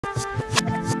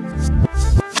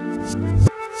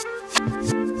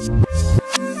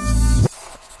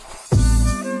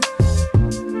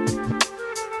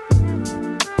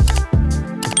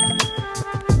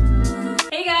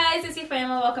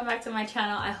Welcome back to my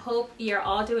channel. I hope you're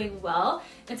all doing well.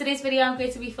 In today's video, I'm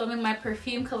going to be filming my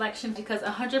perfume collection because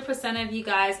 100% of you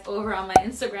guys over on my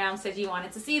Instagram said you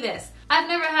wanted to see this. I've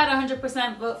never had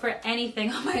 100% vote for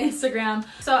anything on my Instagram,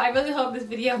 so I really hope this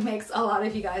video makes a lot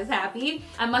of you guys happy.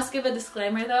 I must give a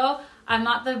disclaimer though. I'm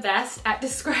not the best at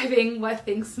describing what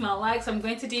things smell like, so I'm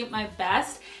going to do my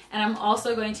best, and I'm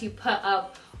also going to put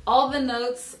up all the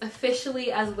notes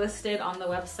officially as listed on the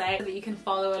website so that you can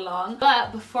follow along.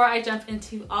 But before I jump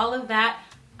into all of that,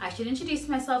 I should introduce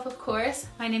myself, of course.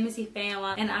 My name is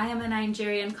Ifeyinwa and I am a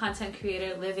Nigerian content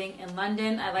creator living in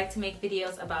London. I like to make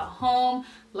videos about home,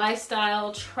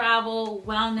 lifestyle, travel,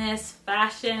 wellness,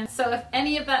 fashion. So if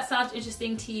any of that sounds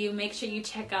interesting to you, make sure you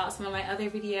check out some of my other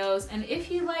videos. And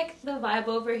if you like the vibe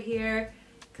over here,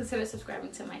 consider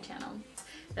subscribing to my channel.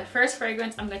 The first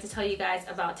fragrance I'm going to tell you guys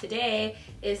about today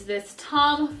is this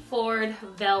Tom Ford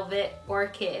Velvet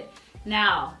Orchid.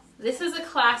 Now, this is a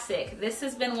classic. This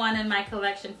has been one in my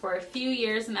collection for a few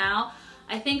years now.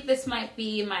 I think this might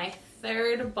be my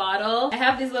third bottle. I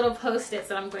have these little post-its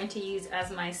that I'm going to use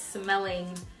as my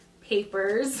smelling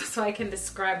papers so I can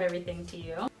describe everything to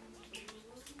you.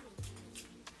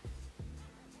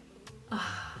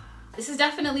 This is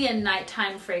definitely a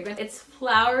nighttime fragrance. It's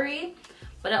flowery,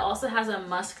 but it also has a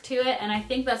musk to it, and I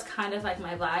think that's kind of like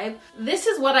my vibe. This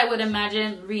is what I would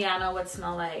imagine Rihanna would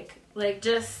smell like. Like,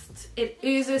 just, it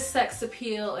oozes sex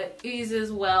appeal, it oozes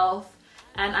wealth,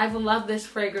 and I've loved this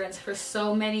fragrance for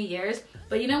so many years.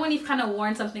 But you know when you've kind of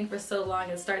worn something for so long,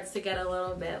 it starts to get a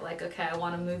little bit like, okay, I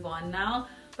want to move on now.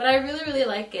 But I really, really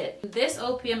like it. This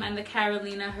Opium and the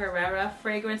Carolina Herrera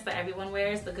fragrance that everyone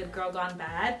wears, the Good Girl Gone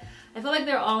Bad, I feel like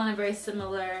they're all in a very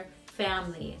similar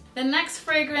family. The next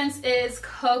fragrance is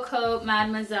Coco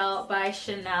Mademoiselle by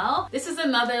Chanel. This is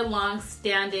another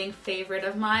long-standing favorite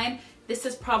of mine. This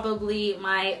is probably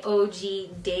my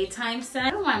OG daytime scent. I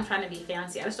don't know why I'm trying to be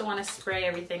fancy. I just don't want to spray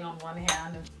everything on one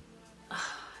hand.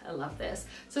 I love this.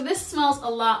 So this smells a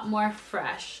lot more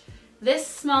fresh. This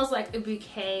smells like a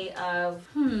bouquet of,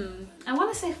 I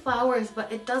want to say flowers,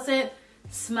 but it doesn't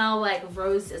smell like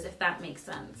roses, if that makes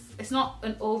sense. It's not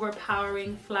an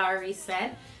overpowering flowery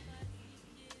scent.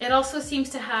 It also seems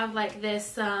to have like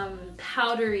this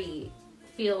powdery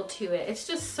feel to it. It's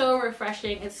just so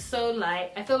refreshing. It's so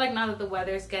light. I feel like now that the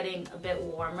weather's getting a bit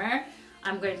warmer,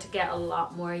 I'm going to get a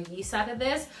lot more use out of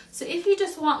this. So if you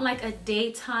just want like a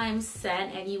daytime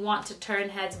scent and you want to turn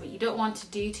heads but you don't want to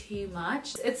do too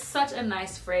much, it's such a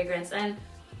nice fragrance. And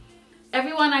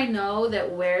everyone I know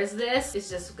that wears this is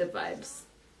just good vibes.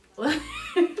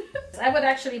 I would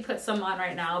actually put some on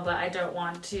right now, but I don't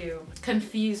want to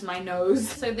confuse my nose.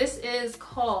 So this is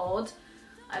called,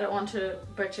 I don't want to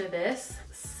butcher this,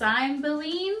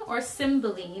 Cymbelline or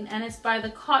Cymbelline, and it's by the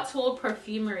Cotswolds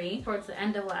Perfumery. Towards the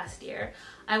end of last year,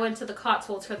 I went to the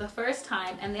Cotswolds for the first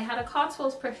time, and they had a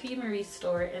Cotswolds Perfumery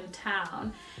store in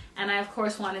town, and I of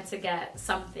course wanted to get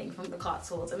something from the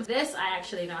Cotswolds. And this I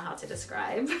actually know how to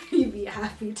describe. You'd be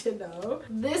happy to know.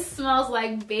 This smells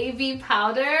like baby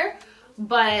powder,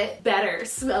 but better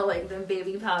smelling than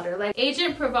baby powder. Like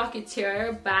Agent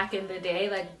Provocateur back in the day,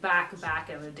 like back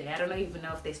in the day. I don't even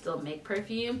know if they still make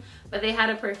perfume, but they had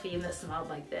a perfume that smelled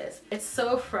like this. It's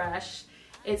so fresh.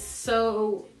 It's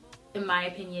so, in my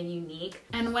opinion, unique.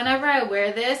 And whenever I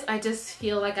wear this, I just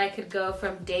feel like I could go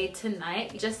from day to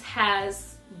night. It just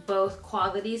has both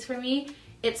qualities for me.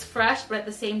 It's fresh, but at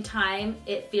the same time,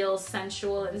 it feels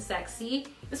sensual and sexy.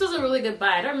 This was a really good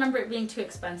buy. I don't remember it being too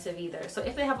expensive either. So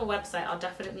if they have a website, I'll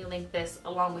definitely link this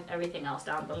along with everything else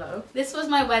down below. This was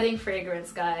my wedding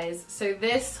fragrance, guys. So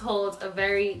this holds a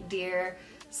very dear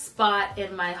spot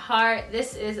in my heart.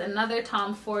 This is another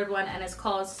Tom Ford one, and it's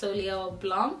called Soleil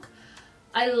Blanc.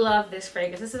 I love this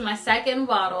fragrance. This is my second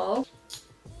bottle.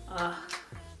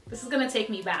 This is gonna take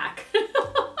me back.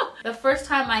 The first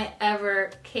time I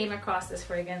ever came across this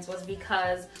fragrance was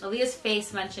because Aaliyah's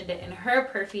Face mentioned it in her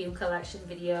perfume collection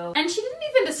video, and she didn't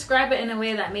even describe it in a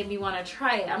way that made me want to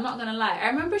try it. I'm not gonna lie. I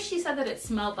remember she said that it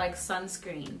smelled like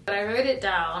sunscreen, but I wrote it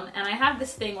down, and I have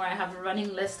this thing where I have a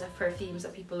running list of perfumes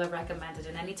that people have recommended,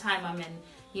 and anytime I'm in,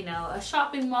 you know, a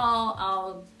shopping mall,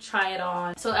 I'll try it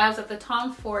on. So I was at the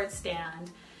Tom Ford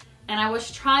stand, and I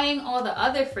was trying all the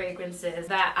other fragrances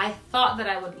that I thought that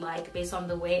I would like based on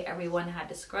the way everyone had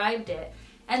described it,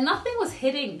 and nothing was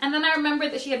hitting. And then I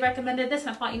remembered that she had recommended this,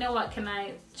 and I thought, you know what, can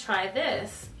I try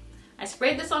this? I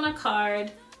sprayed this on a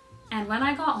card, and when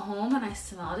I got home and I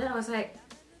smelled it, I was like,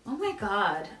 oh my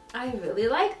god, I really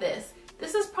like this.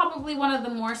 This is probably one of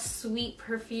the more sweet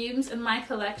perfumes in my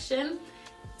collection.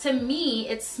 To me,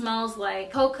 it smells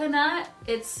like coconut,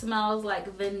 it smells like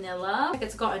vanilla,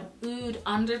 it's got an oud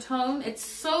undertone. It's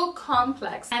so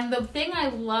complex. And the thing I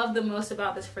love the most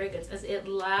about this fragrance is it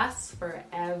lasts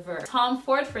forever. Tom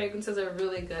Ford fragrances are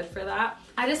really good for that.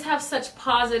 I just have such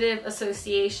positive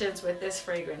associations with this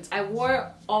fragrance. I wore it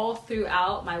all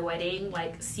throughout my wedding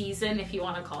like season, if you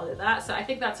want to call it that. So I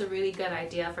think that's a really good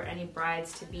idea for any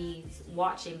brides to be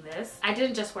watching this. I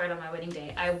didn't just wear it on my wedding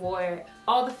day. I wore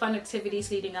all the fun activities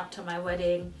leading up to my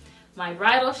wedding, my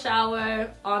bridal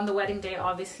shower, on the wedding day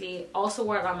obviously, also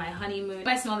wore it on my honeymoon. When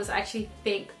I smell this, I actually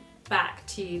think back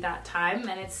to that time,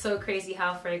 and it's so crazy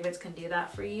how fragrance can do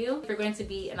that for you. If you're going to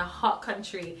be in a hot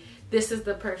country, this is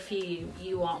the perfume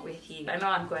you want with you. I know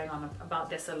I'm going on about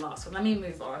this a lot, so let me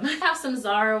move on. I have some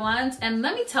Zara ones, and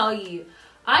let me tell you,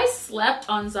 I slept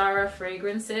on Zara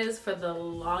fragrances for the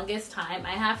longest time.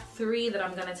 I have 3 that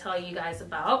I'm gonna tell you guys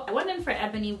about. I went in for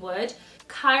Ebony Wood.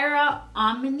 Kyra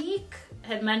Omnique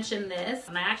had mentioned this,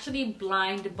 and I actually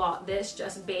blind bought this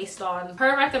just based on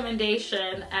her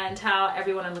recommendation and how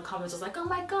everyone in the comments was like, oh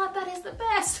my god, that is the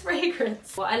best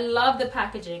fragrance. Well, I love the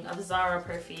packaging of Zara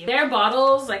perfume. Their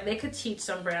bottles, like, they could teach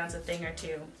some brands a thing or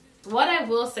two. What I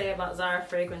will say about Zara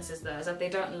fragrances though is that they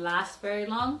don't last very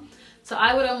long. So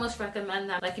I would almost recommend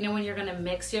that, like, you know, when you're gonna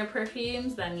mix your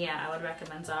perfumes, then yeah, I would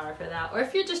recommend Zara for that. Or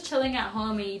if you're just chilling at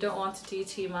home and you don't want to do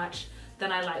too much,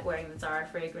 then I like wearing the Zara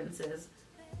fragrances.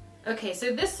 Okay,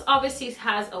 so this obviously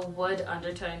has a wood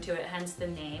undertone to it, hence the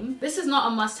name. This is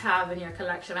not a must-have in your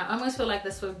collection. I almost feel like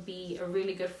this would be a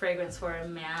really good fragrance for a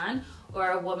man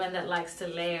or a woman that likes to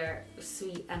layer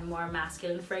sweet and more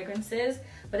masculine fragrances.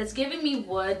 But it's giving me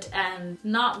wood and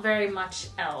not very much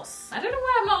else. I don't know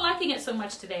why I'm not liking it so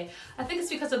much today. I think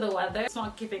it's because of the weather. It's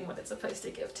not giving what it's supposed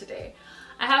to give today.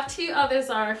 I have 2 other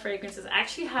Zara fragrances. I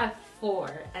actually have 4,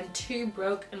 and 2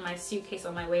 broke in my suitcase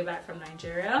on my way back from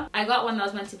Nigeria. I got one that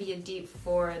was meant to be a dupe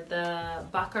for the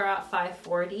Baccarat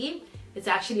 540. It's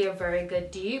actually a very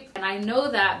good dupe, and I know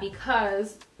that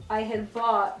because I had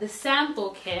bought the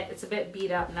sample kit. It's a bit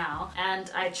beat up now,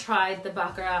 and I tried the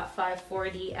Baccarat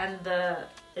 540 and the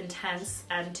Intense,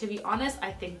 and to be honest, I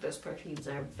think those perfumes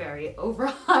are very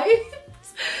overhyped.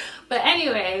 But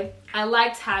anyway, I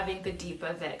liked having the dupe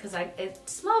of it because it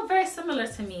smelled very similar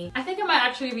to me. I think I might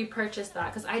actually repurchase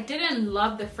that because I didn't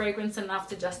love the fragrance enough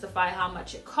to justify how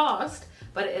much it cost,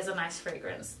 but it is a nice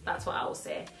fragrance. That's what I will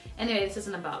say. Anyway, this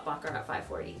isn't about Baccarat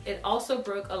 540. It also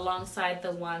broke alongside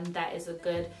the one that is a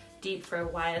good dupe for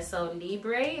YSL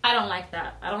Libre. I don't like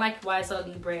that. I don't like YSL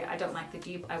Libre. I don't like the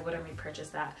dupe. I wouldn't repurchase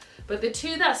that. But the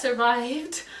 2 that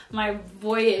survived my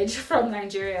voyage from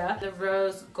Nigeria, the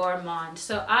Rose Gourmand.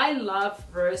 So I love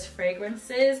rose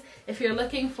fragrances. If you're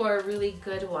looking for a really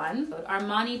good one,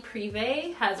 Armani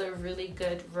Privé has a really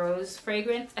good rose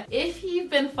fragrance. If you've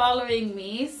been following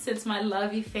me since my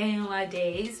Love Ifeyinwa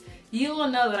days, you will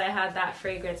know that I had that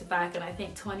fragrance back in, I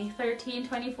think, 2013,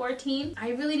 2014. I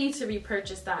really need to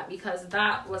repurchase that because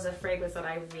that was a fragrance that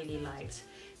I really liked.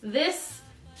 This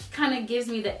kind of gives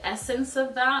me the essence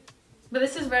of that, but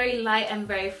this is very light and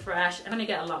very fresh. I'm gonna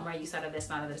get a lot more use out of this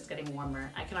now that it's getting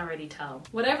warmer. I can already tell.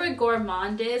 Whatever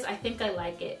Gourmand is, I think I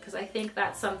like it because I think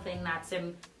that's something that's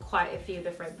in quite a few of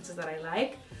the fragrances that I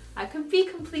like. I could be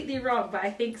completely wrong, but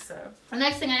I think so. The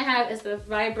next thing I have is the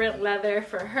Vibrant Leather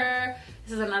for her.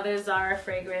 This is another Zara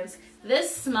fragrance.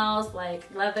 This smells like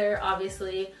leather,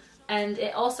 obviously, and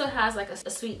it also has like a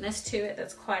sweetness to it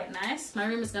that's quite nice. My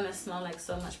room is gonna smell like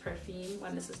so much perfume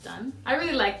when this is done. I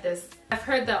really like this. I've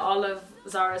heard that all of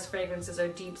Zara's fragrances are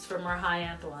dupes for more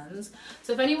high-end ones.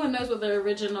 So if anyone knows what the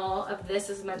original of this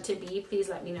is meant to be, please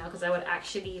let me know because I would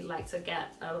actually like to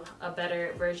get a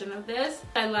better version of this.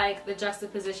 I like the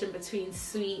juxtaposition between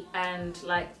sweet and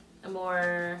like a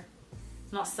more,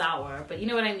 not sour, but you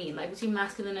know what I mean, like between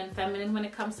masculine and feminine when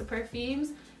it comes to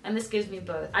perfumes. And this gives me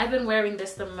both. I've been wearing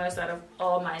this the most out of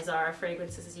all my Zara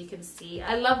fragrances, as you can see.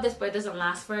 I love this, but it doesn't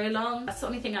last very long. That's the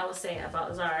only thing I will say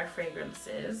about Zara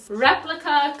fragrances.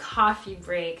 Replica Coffee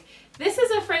Break. This is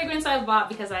a fragrance I bought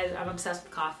because I'm obsessed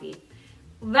with coffee.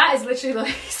 That is literally the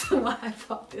reason why I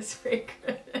bought this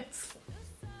fragrance.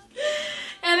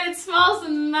 And it smells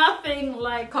nothing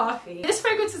like coffee. This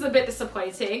fragrance is a bit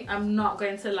disappointing, I'm not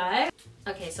going to lie.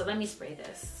 Okay, so let me spray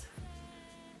this.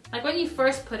 Like when you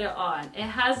first put it on, it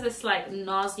has this like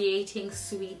nauseating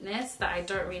sweetness that I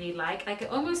don't really like. Like it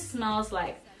almost smells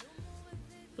like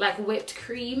whipped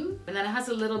cream, and then it has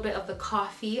a little bit of the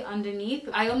coffee underneath.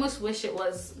 I almost wish it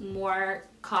was more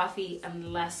coffee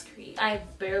and less cream. I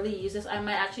barely use this. I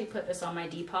might actually put this on my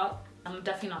Depop. I'm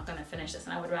definitely not gonna finish this,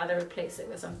 and I would rather replace it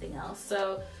with something else.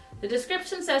 So The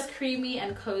description says creamy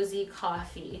and cozy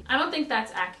coffee. I don't think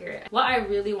that's accurate. What I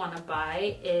really want to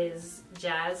buy is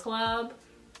Jazz Club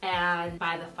and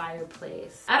By the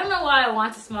Fireplace. I don't know why I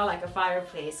want to smell like a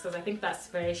fireplace, because I think that's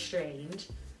very strange,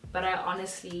 but I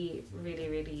honestly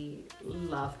really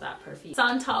love that perfume.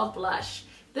 Santal Blush.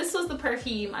 This was the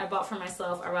perfume I bought for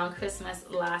myself around Christmas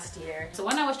last year. So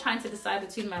when I was trying to decide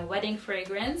between my wedding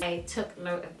fragrance, I took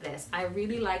note of this. I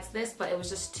really liked this, but it was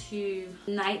just too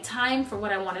nighttime for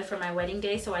what I wanted for my wedding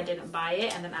day, so I didn't buy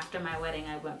it. And then after my wedding,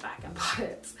 I went back and bought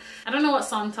it. I don't know what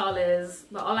Santal is,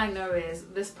 but all I know is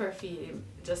this perfume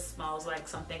just smells like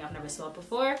something I've never smelled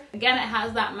before. Again, it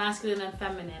has that masculine and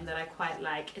feminine that I quite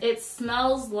like. It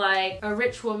smells like a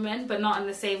rich woman, but not in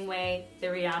the same way the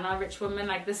Rihanna rich woman.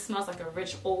 Like, this smells like a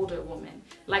rich older woman,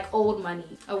 like old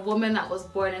money, a woman that was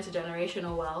born into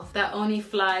generational wealth, that only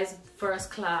flies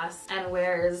first class and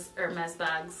wears Hermes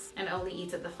bags and only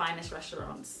eats at the finest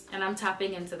restaurants. And I'm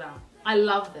tapping into that. I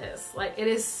love this. Like, it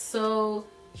is so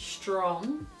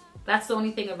strong. That's the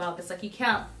only thing about this. Like, you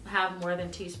can't have more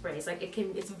than 2 sprays. Like,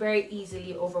 it's very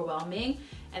easily overwhelming.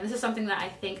 And this is something that I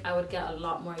think I would get a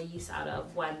lot more use out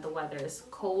of when the weather is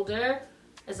colder,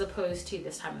 as opposed to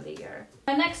this time of the year.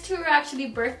 My next 2 are actually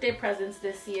birthday presents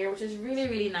this year, which is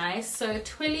really nice. So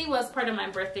Twilly was part of my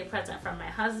birthday present from my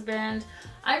husband.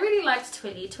 I really liked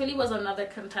Twilly. Twilly was another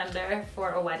contender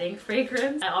for a wedding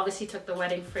fragrance. I obviously took the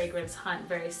wedding fragrance hunt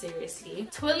very seriously.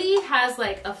 Twilly has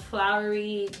like a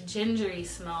flowery, gingery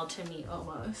smell to me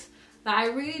almost, that I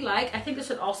really like. I think this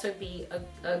would also be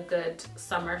a good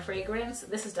summer fragrance.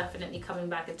 This is definitely coming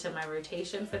back into my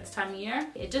rotation for this time of year.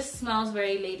 It just smells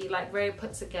very ladylike, very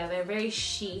put together, very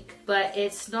chic, but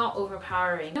it's not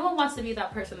overpowering. No one wants to be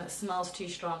that person that smells too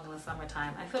strong in the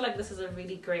summertime. I feel like this is a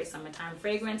really great summertime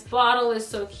fragrance. Bottle is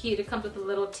so cute. It comes with a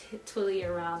little twilly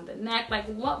around the neck. Like,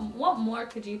 what more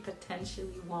could you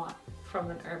potentially want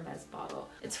from an Hermes bottle?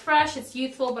 It's fresh, it's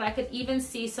youthful, but I could even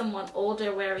see someone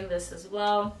older wearing this as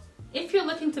well. If you're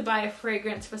looking to buy a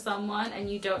fragrance for someone and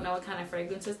you don't know what kind of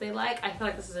fragrances they like, I feel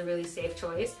like this is a really safe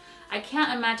choice. I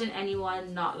can't imagine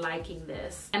anyone not liking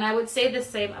this. And I would say the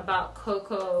same about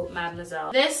Coco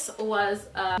Mademoiselle. This was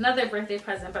another birthday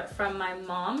present, but from my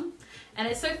mom. And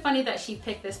it's so funny that she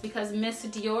picked this, because Miss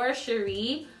Dior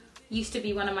Cherie used to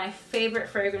be one of my favorite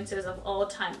fragrances of all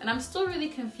time, and I'm still really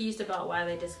confused about why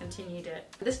they discontinued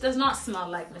it. This does not smell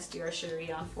like Miss Dior Cherie,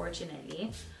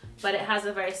 unfortunately, but it has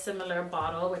a very similar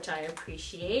bottle, which I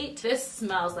appreciate. This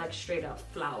smells like straight up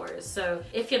flowers. So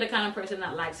if you're the kind of person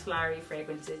that likes flowery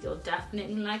fragrances, you'll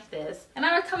definitely like this. And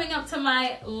now we're coming up to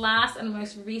my last and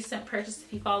most recent purchase.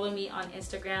 If you follow me on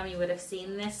Instagram, you would have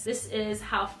seen this. This is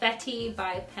Halfeti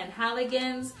by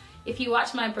Penhaligon. If you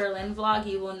watch my Berlin vlog,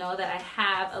 you will know that I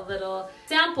have a little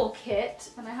sample kit,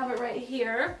 and I have it right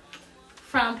here,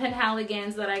 from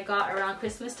Penhaligon that I got around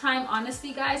Christmas time.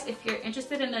 Honestly, guys, if you're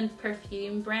interested in a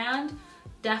perfume brand,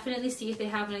 definitely see if they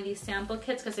have one of these sample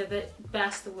kits, because they're the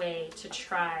best way to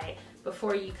try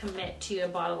before you commit to a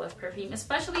bottle of perfume,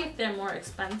 especially if they're more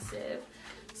expensive.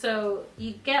 So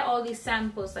you get all these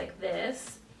samples like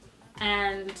this,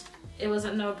 and it was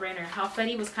a no-brainer.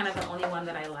 Halfeti was kind of the only one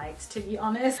that I liked, to be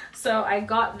honest. So I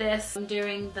got this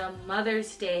during the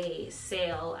Mother's Day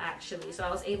sale, actually. So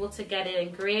I was able to get it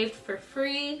engraved for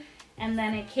free, and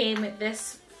then it came with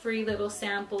this free little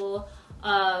sample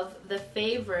of the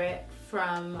favorite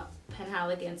from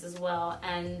Penhaligon as well,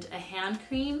 and a hand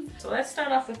cream. So let's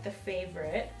start off with the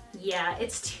favorite. Yeah,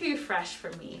 it's too fresh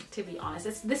for me, to be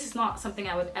honest. This is not something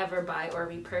I would ever buy or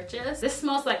repurchase. This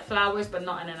smells like flowers, but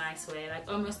not in a nice way,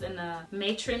 like almost in a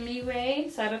matronly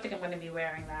way. So I don't think I'm going to be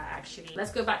wearing that, actually.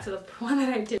 Let's go back to the one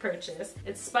that I did purchase.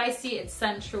 It's spicy, it's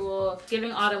sensual, it's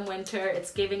giving autumn winter,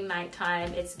 it's giving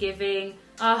nighttime, it's giving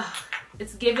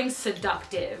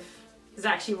seductive is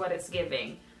actually what it's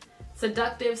giving.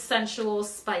 Seductive, sensual,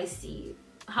 spicy.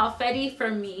 Halfeti for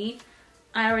me,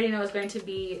 I already know is going to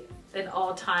be an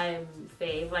all-time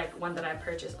fave, like one that I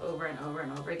purchase over and over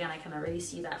and over again. I can already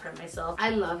see that for myself.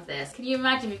 I love this. Can you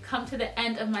imagine? We've come to the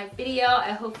end of my video.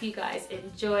 I hope you guys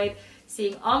enjoyed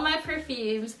seeing all my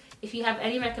perfumes. If you have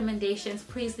any recommendations,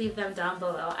 please leave them down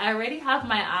below. I already have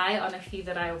my eye on a few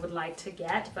that I would like to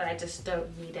get, but I just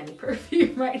don't need any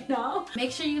perfume right now.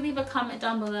 Make sure you leave a comment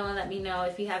down below and let me know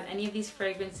if you have any of these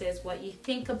fragrances, what you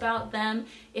think about them.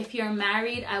 If you're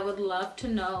married, I would love to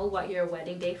know what your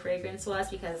wedding day fragrance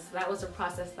was, because that was a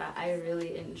process that I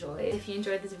really enjoyed. If you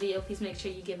enjoyed this video, please make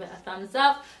sure you give it a thumbs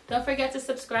up. Don't forget to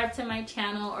subscribe to my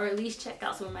channel, or at least check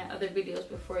out some of my other videos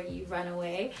before you run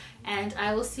away. And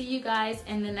I will see you guys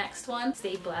in the next one.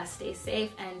 Stay blessed, stay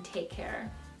safe, and take care.